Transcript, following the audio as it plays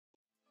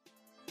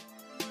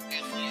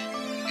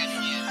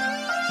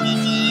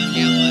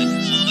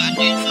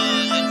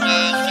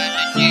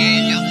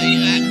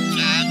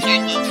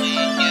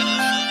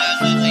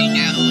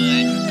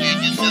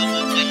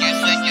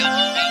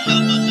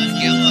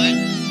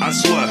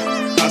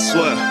I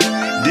swear,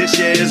 this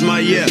year is my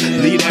year.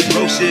 Leave that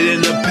broke shit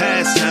in the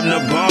past. Time to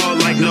ball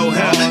like no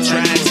hell.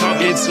 Try and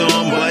talk it to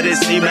him, but it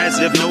seemed as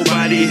if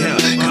nobody here.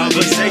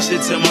 Conversation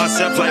to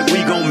myself like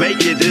we gon'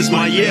 make it. This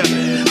my year.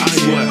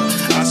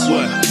 I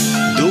swear.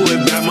 Do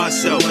it by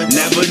myself.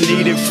 Never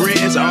needed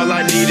friends. All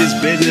I need is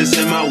business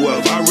and my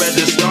wealth. I'd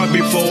rather start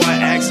before I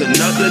ask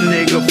another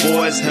nigga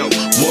for his help.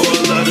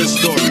 Moral of the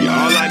story,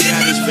 all I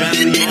got is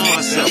family and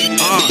myself.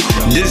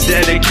 This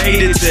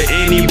dedicated to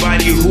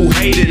anybody who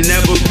hated,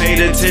 never paid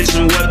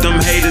attention what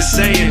them haters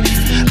saying.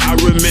 I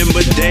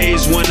remember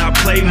days when I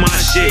played my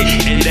shit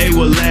and they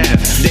would laugh.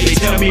 They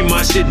tell me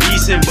my shit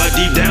decent, but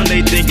deep down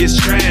they think it's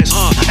trash.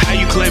 How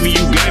you claiming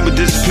you game but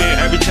disappear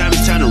every time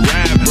it's time to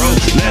rap, bro?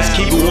 Let's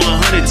keep it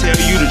 100, tell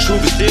you the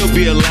truth and still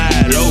be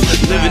alive, though.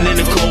 Living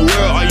in a cold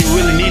world, all you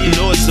really need to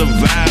know is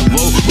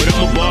survival. But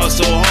I'm a ball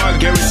so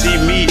hard, guarantee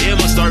me it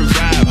must start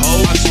vibe,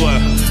 ho.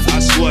 I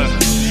swear,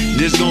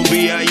 this gon'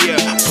 be our year.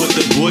 Put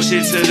the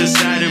bullshit to the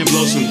side and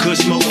blow some kush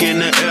smoke in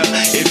the air.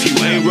 If you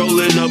ain't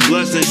rolling up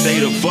blunts, then stay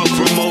the fuck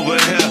from over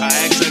here. I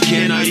ask her,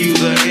 can I use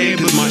her head?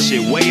 Put my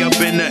shit way up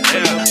in the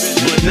air.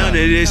 But none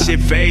of this shit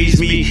faze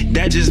me.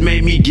 That just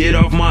made me get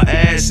off my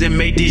ass and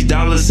make these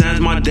dollar signs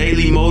my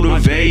daily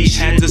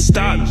motivation. Had to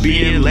stop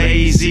being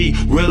lazy.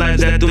 Realize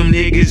that them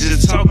niggas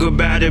just talk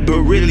about it,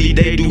 but really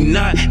they do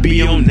not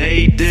be on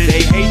Nathan.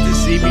 They hate to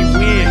see me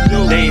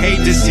win. They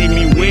hate to see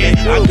me win.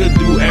 I could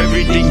do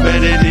everything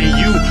better than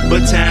you,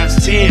 but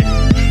times 10.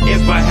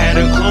 If I had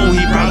a clone,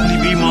 he'd probably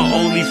be my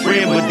only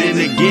friend. But then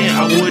again,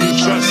 I wouldn't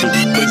trust him,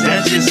 but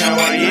that's just how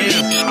I am.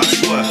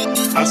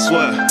 I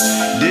swear,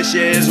 this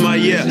year is my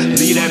year.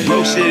 Leave that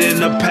broke shit in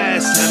the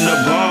past. Time to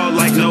ball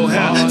like no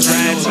hell.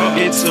 Try and talk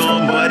it to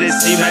him, but it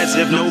seemed as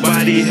if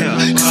nobody here.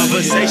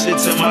 Conversation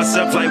to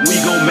myself like we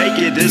gon' make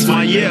it. This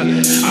my year.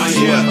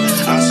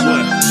 I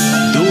swear.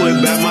 Do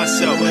it by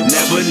myself.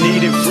 Never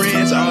needed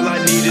friends. All I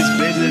need is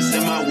business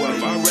and my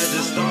wealth. I'd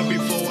rather start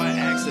before I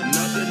ask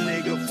another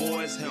nigga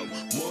for his help.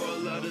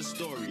 Moral of the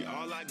story,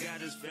 all I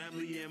got is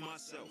family and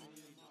myself.